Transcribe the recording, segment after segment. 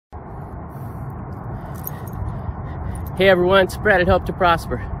Hey everyone, it's Brad at Hope to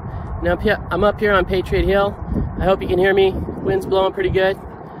Prosper. Now I'm up here on Patriot Hill. I hope you can hear me. Wind's blowing pretty good.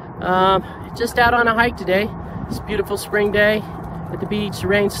 Just out on a hike today. It's a beautiful spring day at the beach. The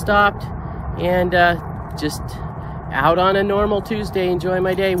rain stopped, and just out on a normal Tuesday, enjoying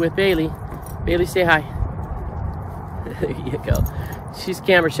my day with Bailey. Bailey, say hi. There you go. She's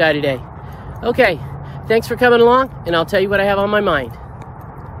camera shy today. Okay, thanks for coming along, and I'll tell you what I have on my mind.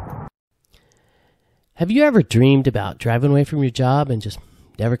 Have you ever dreamed about driving away from your job and just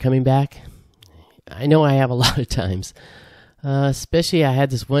never coming back? I know I have a lot of times. Especially I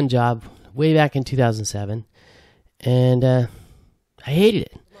had this one job way back in 2007, and I hated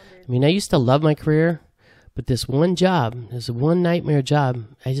it. I mean, I used to love my career, but this one job, this one nightmare job,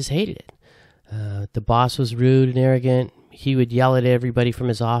 I just hated it. The boss was rude and arrogant. He would yell at everybody from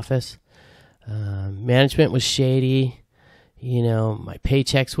his office. Management was shady. You know, my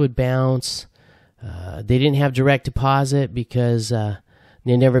paychecks would bounce. They didn't have direct deposit because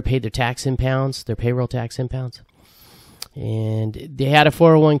they never paid their tax in pounds, their payroll tax in pounds. And they had a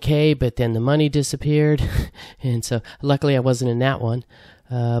 401k, but then the money disappeared. And so luckily I wasn't in that one.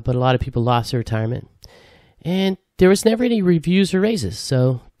 But a lot of people lost their retirement. And there was never any reviews or raises.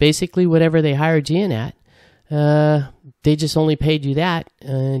 So basically whatever they hired you in at, they just only paid you that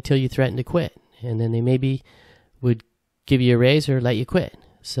until you threatened to quit. And then they maybe would give you a raise or let you quit.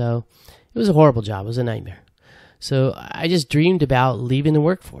 So it was a horrible job. It was a nightmare. So I just dreamed about leaving the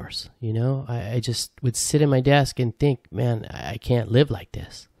workforce. You know, I just would sit at my desk and think, man, I can't live like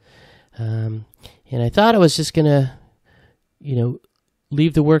this. And I thought I was just going to, you know,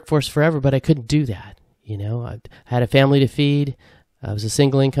 leave the workforce forever, but I couldn't do that. You know, I had a family to feed. I was a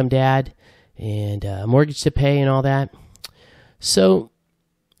single income dad and a mortgage to pay and all that. So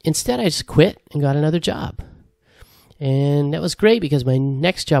instead, I just quit and got another job. And that was great because my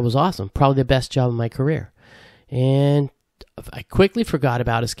next job was awesome, probably the best job of my career. And I quickly forgot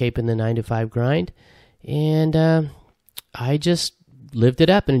about escaping the 9-to-5 grind, and I just lived it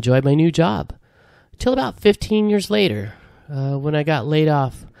up and enjoyed my new job. Until about 15 years later, when I got laid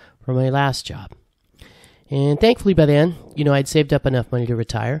off from my last job. And thankfully by then, you know, I'd saved up enough money to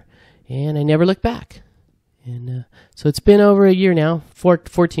retire, and I never looked back. And so it's been over a year now,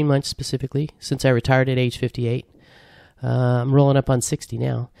 14 months specifically, since I retired at age 58. I'm rolling up on 60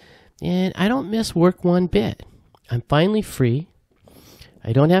 now, and I don't miss work one bit. I'm finally free.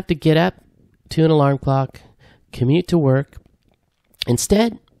 I don't have to get up to an alarm clock, commute to work.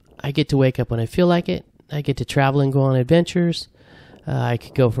 Instead, I get to wake up when I feel like it. I get to travel and go on adventures. I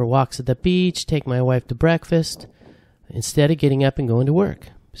could go for walks at the beach, take my wife to breakfast, instead of getting up and going to work.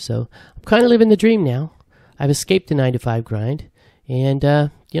 So I'm kind of living the dream now. I've escaped the 9-to-5 grind, and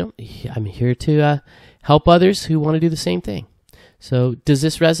you know, I'm here to help others who want to do the same thing. So does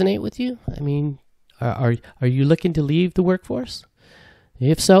this resonate with you? I mean, are you looking to leave the workforce?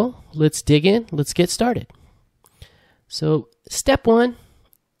 If so, let's dig in. Let's get started. So step one,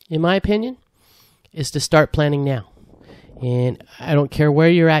 in my opinion, is to start planning now. And I don't care where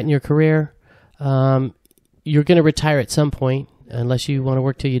you're at in your career. You're going to retire at some point unless you want to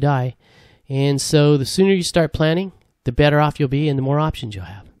work till you die. And so the sooner you start planning, the better off you'll be and the more options you'll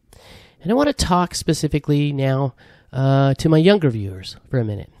have. And I want to talk specifically now to my younger viewers for a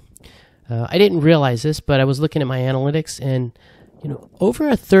minute. I didn't realize this, but I was looking at my analytics, and you know, over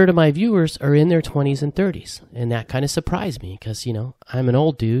a third of my viewers are in their 20s and 30s, and that kind of surprised me because you know I'm an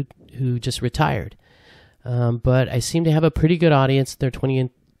old dude who just retired. But I seem to have a pretty good audience in their 20s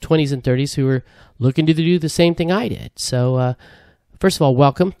and 30s who are looking to do the same thing I did. So first of all,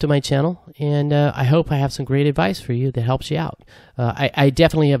 welcome to my channel, and I hope I have some great advice for you that helps you out. I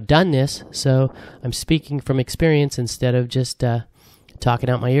definitely have done this, so I'm speaking from experience instead of just talking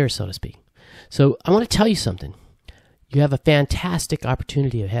out my ears, so to speak. So I want to tell you something. You have a fantastic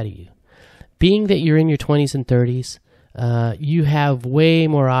opportunity ahead of you. Being that you're in your 20s and 30s, you have way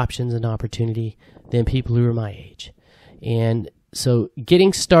more options and opportunity than people who are my age. And so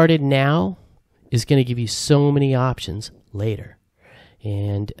getting started now is going to give you so many options later.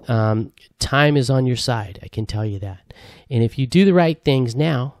 And time is on your side, I can tell you that. And if you do the right things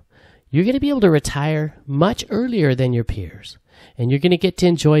now, you're going to be able to retire much earlier than your peers. And you're going to get to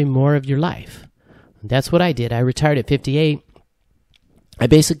enjoy more of your life. And that's what I did. I retired at 58. I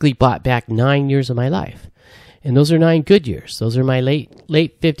basically bought back 9 years of my life. And those are 9 good years. Those are my late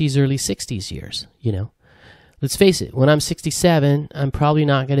 50s, early 60s years, you know. Let's face it, when I'm 67, I'm probably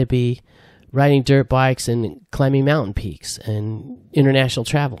not going to be riding dirt bikes and climbing mountain peaks and international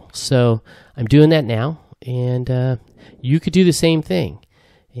travel. So I'm doing that now, and you could do the same thing.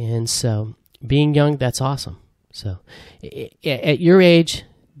 And so being young, that's awesome. So at your age,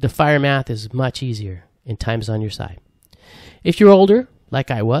 the FIRE math is much easier and time is on your side. If you're older,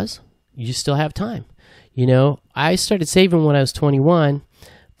 like I was, you still have time. You know, I started saving when I was 21,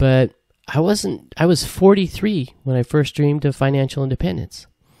 but I was 43 when I first dreamed of financial independence.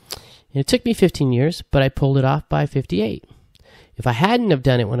 And it took me 15 years, but I pulled it off by 58. If I hadn't have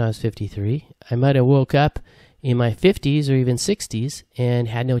done it when I was 53, I might have woke up in my 50s or even 60s and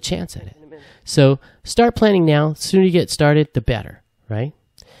had no chance at it. So start planning now. The sooner you get started, the better, right?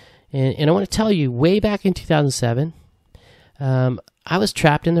 And I want to tell you, way back in 2007, I was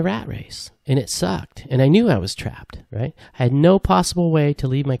trapped in the rat race, and it sucked. And I knew I was trapped, right? I had no possible way to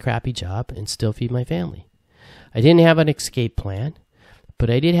leave my crappy job and still feed my family. I didn't have an escape plan, but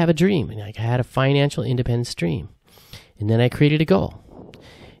I did have a dream. And I had a financial independence dream. And then I created a goal.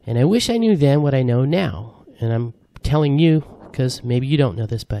 And I wish I knew then what I know now. And I'm telling you, because maybe you don't know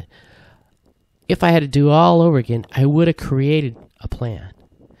this, but if I had to do it all over again, I would have created a plan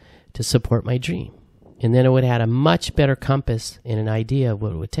to support my dream. And then I would have had a much better compass and an idea of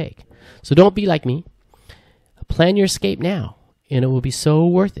what it would take. So don't be like me. Plan your escape now, and it will be so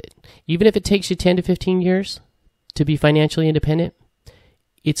worth it. Even if it takes you 10 to 15 years to be financially independent,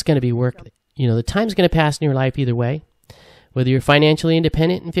 it's going to be worth it. You know, the time's going to pass in your life either way. Whether you're financially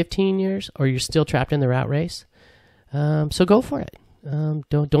independent in 15 years or you're still trapped in the rat race. So go for it.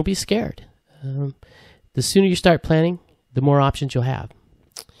 Don't be scared. The sooner you start planning, the more options you'll have.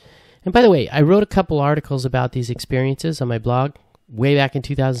 And by the way, I wrote a couple articles about these experiences on my blog way back in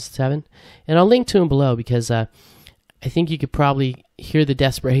 2007, and I'll link to them below because I think you could probably hear the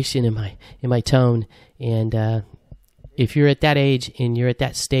desperation in my tone. And if you're at that age and you're at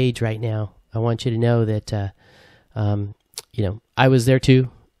that stage right now, I want you to know that you know, I was there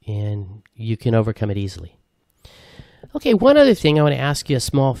too, and you can overcome it easily. Okay, one other thing, I want to ask you a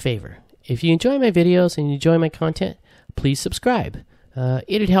small favor. If you enjoy my videos and you enjoy my content, please subscribe.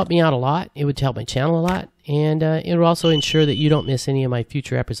 It'd help me out a lot. It would help my channel a lot, and it would also ensure that you don't miss any of my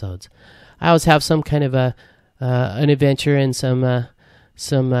future episodes. I always have some kind of an adventure and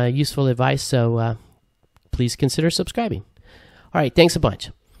some useful advice, so please consider subscribing. All right, thanks a bunch.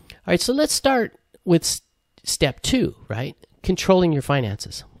 All right, so let's start with step 2, right? Controlling your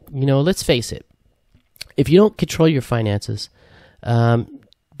finances. You know, let's face it. If you don't control your finances,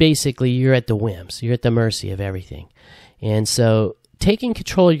 basically you're at the whims. You're at the mercy of everything. And so taking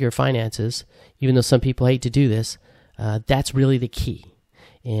control of your finances, even though some people hate to do this, that's really the key.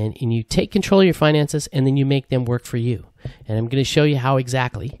 And you take control of your finances and then you make them work for you. And I'm going to show you how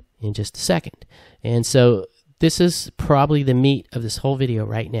exactly in just a second. And so this is probably the meat of this whole video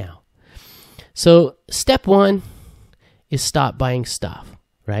right now. So step 1 is stop buying stuff,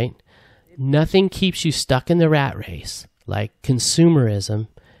 right? Nothing keeps you stuck in the rat race like consumerism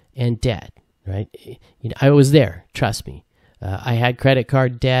and debt, right? You know, I was there, trust me. I had credit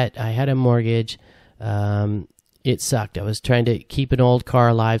card debt. I had a mortgage. It sucked. I was trying to keep an old car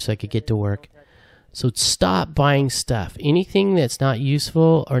alive so I could get to work. So stop buying stuff. Anything that's not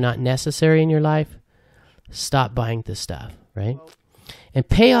useful or not necessary in your life, stop buying the stuff, right? And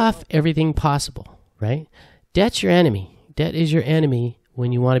pay off everything possible, right? Debt's your enemy. Debt is your enemy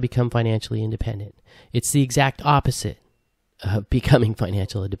when you want to become financially independent. It's the exact opposite of becoming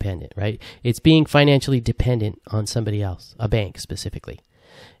financially independent, right? It's being financially dependent on somebody else, a bank specifically.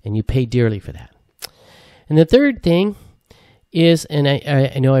 And you pay dearly for that. And the third thing is, and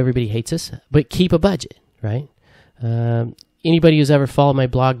I know everybody hates this, but keep a budget, right? Anybody who's ever followed my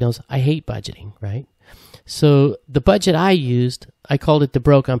blog knows I hate budgeting, right? So the budget I used, I called it the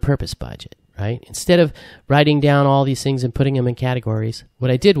broke on purpose budget, right? Instead of writing down all these things and putting them in categories,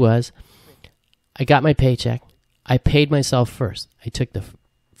 what I did was I got my paycheck. I paid myself first. I took the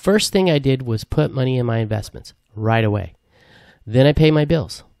first thing I did was put money in my investments right away. Then I paid my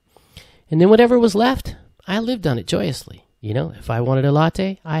bills. And then whatever was left, I lived on it joyously. You know, if I wanted a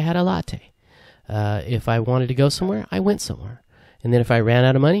latte, I had a latte. If I wanted to go somewhere, I went somewhere. And then if I ran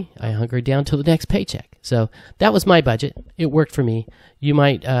out of money, I hunkered down till the next paycheck. So that was my budget. It worked for me. You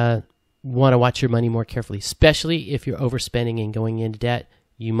might want to watch your money more carefully, especially if you're overspending and going into debt.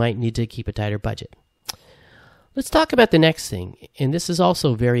 You might need to keep a tighter budget. Let's talk about the next thing, and this is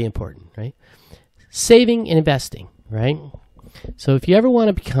also very important, right? Saving and investing, right? So if you ever want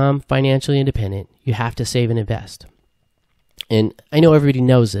to become financially independent, you have to save and invest. And I know everybody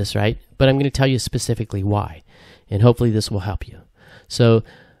knows this, right? But I'm going to tell you specifically why, and hopefully this will help you. So,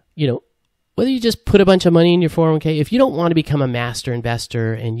 you know, whether you just put a bunch of money in your 401k, if you don't want to become a master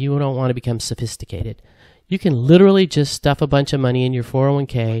investor and you don't want to become sophisticated, you can literally just stuff a bunch of money in your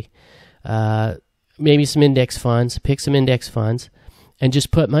 401k, maybe some index funds, pick some index funds, and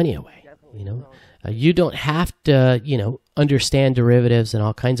just put money away. You know, You don't have to, understand derivatives and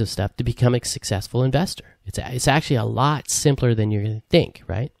all kinds of stuff to become a successful investor. It's actually a lot simpler than you're going to think,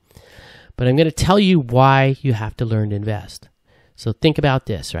 right? But I'm going to tell you why you have to learn to invest. So think about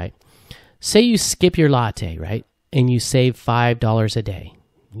this, right? Say you skip your latte, right? And you save $5 a day.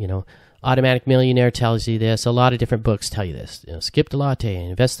 Automatic Millionaire tells you this. A lot of different books tell you this. Skip the latte and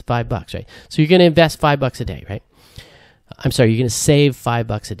invest the $5, right? So you're going to invest $5 a day, right? I'm sorry, you're going to save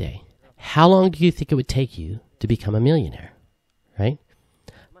 $5 a day. How long do you think it would take you to become a millionaire, right?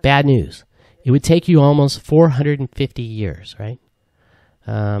 Bad news. It would take you almost 450 years, right?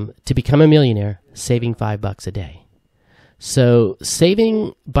 To become a millionaire, saving $5 a day. So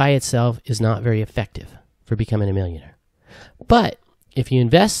saving by itself is not very effective for becoming a millionaire. But if you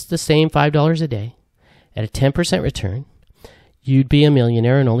invest the same $5 a day at a 10% return, you'd be a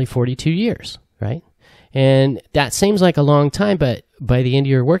millionaire in only 42 years, right? And that seems like a long time, but by the end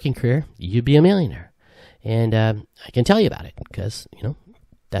of your working career, you'd be a millionaire. And I can tell you about it because,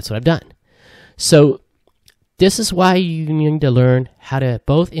 that's what I've done. So this is why you need to learn how to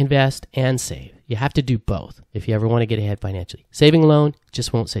both invest and save. You have to do both if you ever want to get ahead financially. Saving alone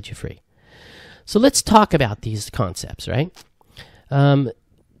just won't set you free. So let's talk about these concepts, right?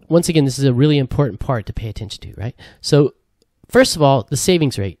 Once again, this is a really important part to pay attention to, right? So first of all, the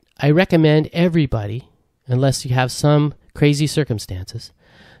savings rate. I recommend everybody, unless you have some crazy circumstances,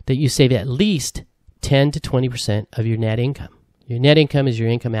 that you save at least 10 to 20% of your net income. Your net income is your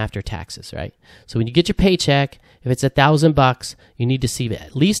income after taxes, right? So when you get your paycheck, if it's $1,000, you need to save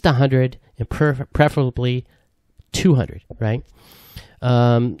at least 100 and preferably 200, right?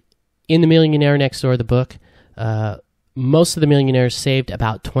 In The Millionaire Next Door, the book, most of the millionaires saved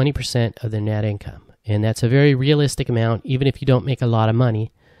about 20% of their net income. And that's a very realistic amount, even if you don't make a lot of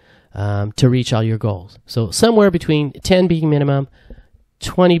money, to reach all your goals. So somewhere between 10 being minimum,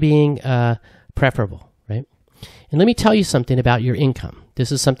 20 being preferable, right? And let me tell you something about your income.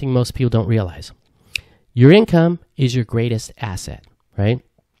 This is something most people don't realize. Your income is your greatest asset, right?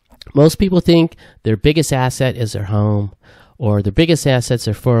 Most people think their biggest asset is their home, or their biggest assets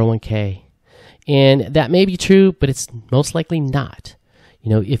are 401k. And that may be true, but it's most likely not.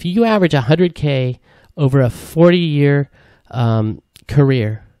 If you average 100K over a 40-year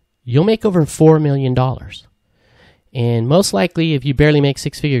career, you'll make over $4 million. And most likely, if you barely make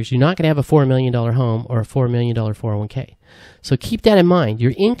six figures, you're not going to have a $4 million home or a $4 million 401k. So keep that in mind.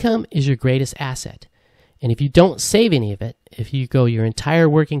 Your income is your greatest asset. And if you don't save any of it, if you go your entire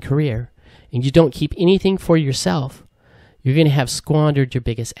working career and you don't keep anything for yourself, you're going to have squandered your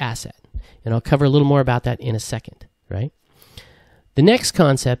biggest asset. And I'll cover a little more about that in a second, right? The next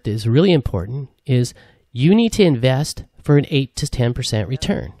concept is really important, is you need to invest for an 8 to 10%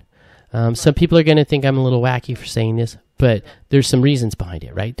 return. Some people are going to think I'm a little wacky for saying this, but there's some reasons behind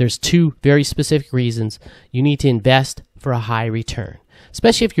it, right? There's two very specific reasons you need to invest for a high return.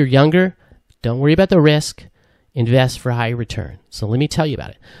 Especially if you're younger, don't worry about the risk, invest for a high return. So let me tell you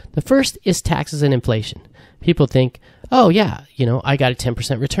about it. The first is taxes and inflation. People think, oh yeah, I got a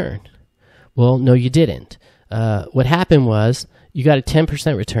 10% return. Well, no, you didn't. What happened was you got a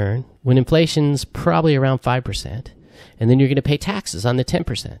 10% return when inflation's probably around 5%, and then you're going to pay taxes on the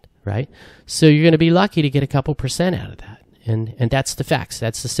 10%, right? So you're going to be lucky to get a couple percent out of that. And that's the facts.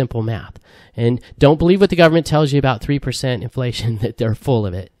 That's the simple math. And don't believe what the government tells you about 3% inflation, that they're full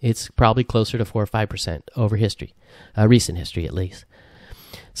of it. It's probably closer to 4 or 5% over history, recent history at least.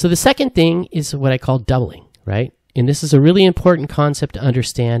 So the second thing is what I call doubling, right? And this is a really important concept to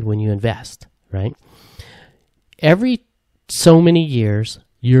understand when you invest, right? Every so many years,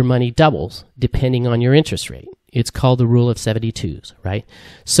 your money doubles depending on your interest rate. It's called the rule of 72s, right?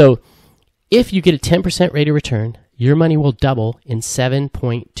 So if you get a 10% rate of return, your money will double in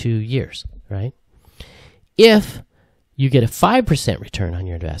 7.2 years, right? If you get a 5% return on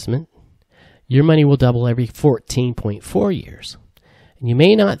your investment, your money will double every 14.4 years. And you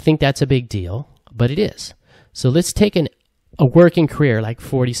may not think that's a big deal, but it is. So let's take a working career like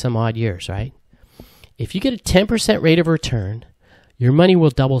 40 some odd years, right? If you get a 10% rate of return, your money will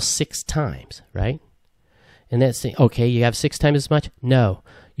double 6 times, right? And that's okay, you have 6 times as much? No,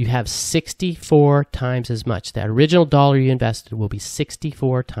 you have 64 times as much. That original dollar you invested will be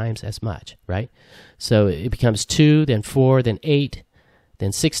 64 times as much, right? So it becomes 2, then 4, then 8,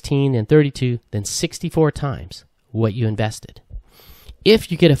 then 16, then 32, then 64 times what you invested. If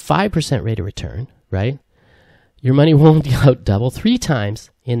you get a 5% rate of return, right, your money won't double 3 times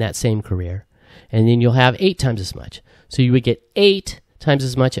in that same career, and then you'll have 8 times as much. So you would get 8 times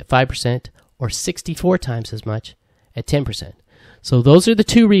as much at 5% or 64 times as much at 10%. So those are the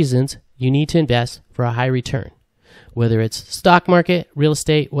 2 reasons you need to invest for a high return. whether it's stock market, real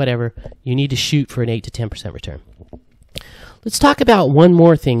estate, whatever, you need to shoot for an 8 to 10% return. Let's talk about one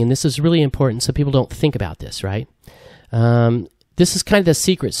more thing, and this is really important so people don't think about this, right? This is kind of the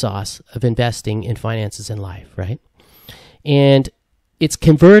secret sauce of investing in finances in life, right? And it's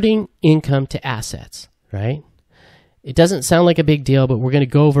converting income to assets, right? It doesn't sound like a big deal, but we're going to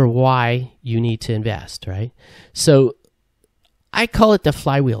go over why you need to invest, right? So I call it the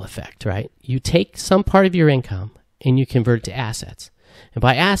flywheel effect, right? You take some part of your income and you convert it to assets. And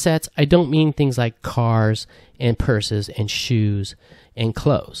by assets, I don't mean things like cars and purses and shoes and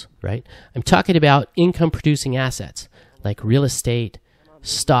clothes, right? I'm talking about income-producing assets like real estate,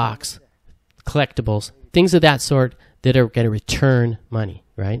 stocks, collectibles, things of that sort that are going to return money,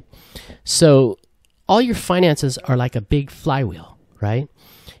 right? So all your finances are like a big flywheel, right?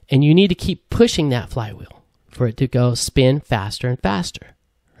 And you need to keep pushing that flywheel for it to go spin faster and faster,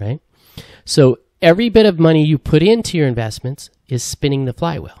 right? So every bit of money you put into your investments is spinning the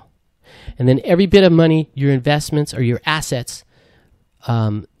flywheel. And then every bit of money your investments or your assets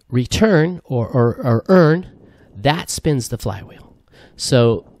return or earn, that spins the flywheel.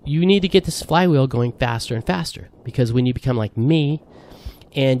 So you need to get this flywheel going faster and faster, because when you become like me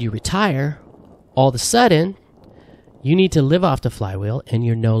and you retire, all of a sudden you need to live off the flywheel and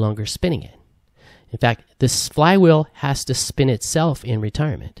you're no longer spinning it. In fact, this flywheel has to spin itself in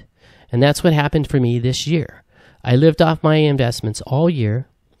retirement. And that's what happened for me this year. I lived off my investments all year,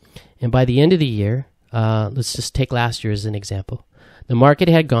 and by the end of the year, let's just take last year as an example, the market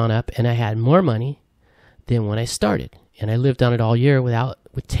had gone up and I had more money than when I started. And I lived on it all year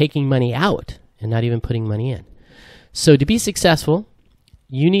with taking money out and not even putting money in. So to be successful,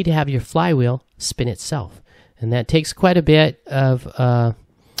 you need to have your flywheel spin itself. And that takes quite a bit of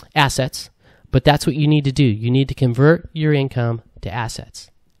assets, but that's what you need to do. You need to convert your income to assets,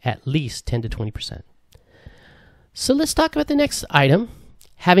 at least 10 to 20%. So let's talk about the next item,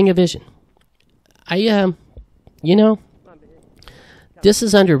 having a vision. This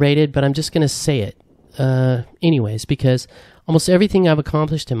is underrated, but I'm just going to say it anyways, because almost everything I've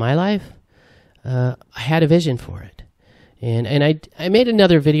accomplished in my life, I had a vision for it. And I made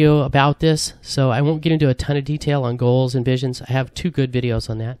another video about this, so I won't get into a ton of detail on goals and visions. I have 2 good videos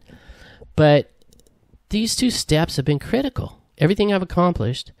on that. But these 2 steps have been critical. Everything I've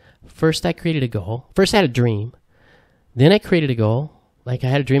accomplished, first I created a goal. First I had a dream. Then I created a goal. Like I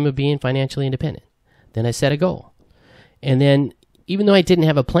had a dream of being financially independent. Then I set a goal. And then even though I didn't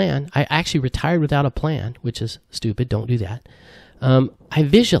have a plan, I actually retired without a plan, which is stupid. Don't do that. I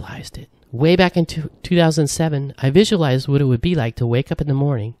visualized it. Way back in 2007, I visualized what it would be like to wake up in the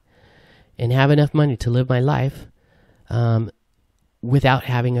morning and have enough money to live my life without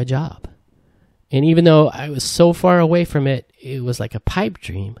having a job. And even though I was so far away from it, it was like a pipe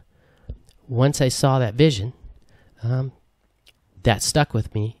dream. Once I saw that vision, that stuck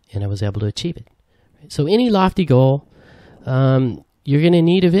with me and I was able to achieve it. So any lofty goal, you're going to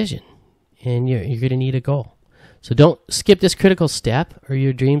need a vision and you're going to need a goal. So don't skip this critical step or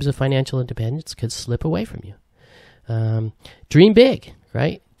your dreams of financial independence could slip away from you. Dream big,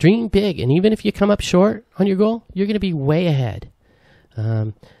 right? Dream big. And even if you come up short on your goal, you're going to be way ahead.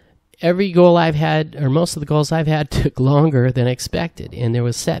 Every goal I've had, or most of the goals I've had, took longer than expected, and there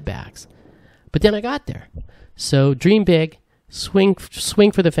was setbacks. But then I got there. So dream big, swing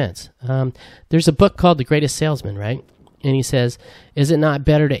for the fence. There's a book called The Greatest Salesman, right? And he says, is it not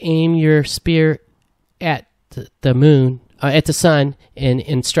better to aim your spear at the moon, at the sun,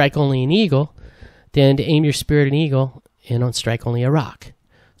 and strike only an eagle, than to aim your spear at an eagle and strike only a rock?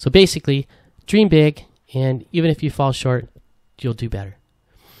 So basically, dream big, and even if you fall short, you'll do better.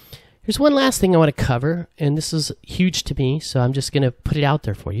 Here's one last thing I want to cover, and this is huge to me, so I'm just going to put it out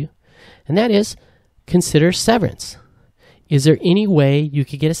there for you. And that is, consider severance. Is there any way you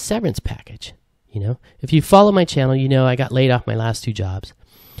could get a severance package? If you follow my channel, you know I got laid off my last 2 jobs.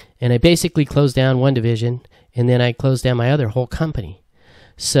 And I basically closed down one division, and then I closed down my other whole company.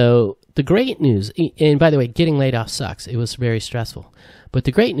 So the great news, and by the way, getting laid off sucks. It was very stressful. But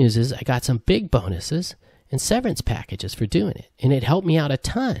the great news is I got some big bonuses and severance packages for doing it, and it helped me out a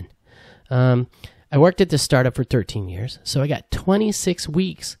ton. I worked at this startup for 13 years, so I got 26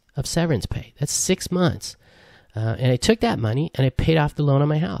 weeks of severance pay. That's 6 months. And I took that money and I paid off the loan on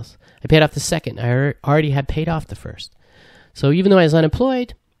my house. I paid off the second. I already had paid off the first. So even though I was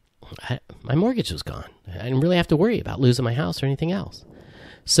unemployed, my mortgage was gone. I didn't really have to worry about losing my house or anything else.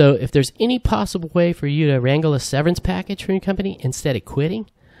 So if there's any possible way for you to wrangle a severance package from your company instead of quitting,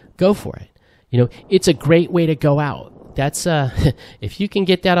 go for it. It's a great way to go out. That's if you can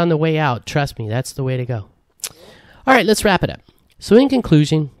get that on the way out, trust me, that's the way to go. All right, let's wrap it up. So in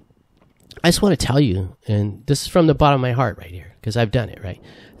conclusion, I just want to tell you, and this is from the bottom of my heart right here, because I've done it, right?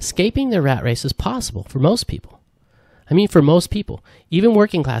 Escaping the rat race is possible for most people. I mean, for most people, even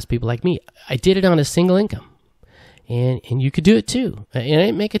working class people like me. I did it on a single income. And you could do it too. And I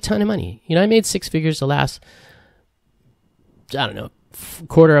didn't make a ton of money. You know, I made six figures the last, I don't know,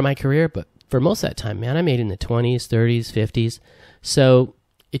 quarter of my career. But for most of that time, man, I made in the 20s, 30s, 50s. So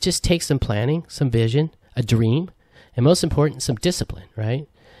it just takes some planning, some vision, a dream, and most important, some discipline, right?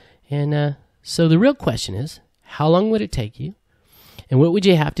 And so the real question is, how long would it take you? And what would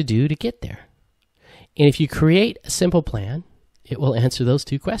you have to do to get there? And if you create a simple plan, it will answer those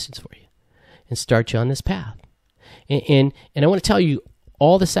two questions for you and start you on this path. And I want to tell you,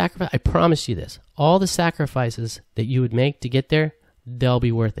 all the sacrifice, I promise you this, all the sacrifices that you would make to get there, they'll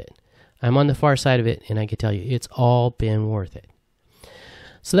be worth it. I'm on the far side of it, and I can tell you, it's all been worth it.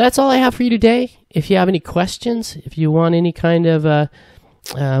 So that's all I have for you today. If you have any questions, if you want any kind of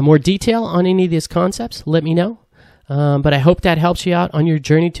more detail on any of these concepts, let me know. But I hope that helps you out on your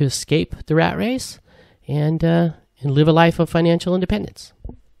journey to escape the rat race and live a life of financial independence.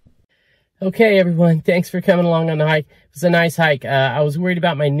 Okay, everyone. Thanks for coming along on the hike. It was a nice hike. I was worried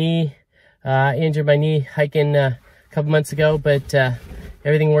about my knee. I injured my knee hiking a couple months ago, but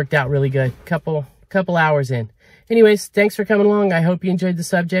everything worked out really good. Couple hours in. Anyways, thanks for coming along. I hope you enjoyed the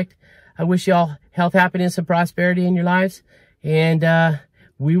subject. I wish you all health, happiness, and prosperity in your lives. And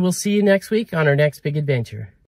we will see you next week on our next big adventure.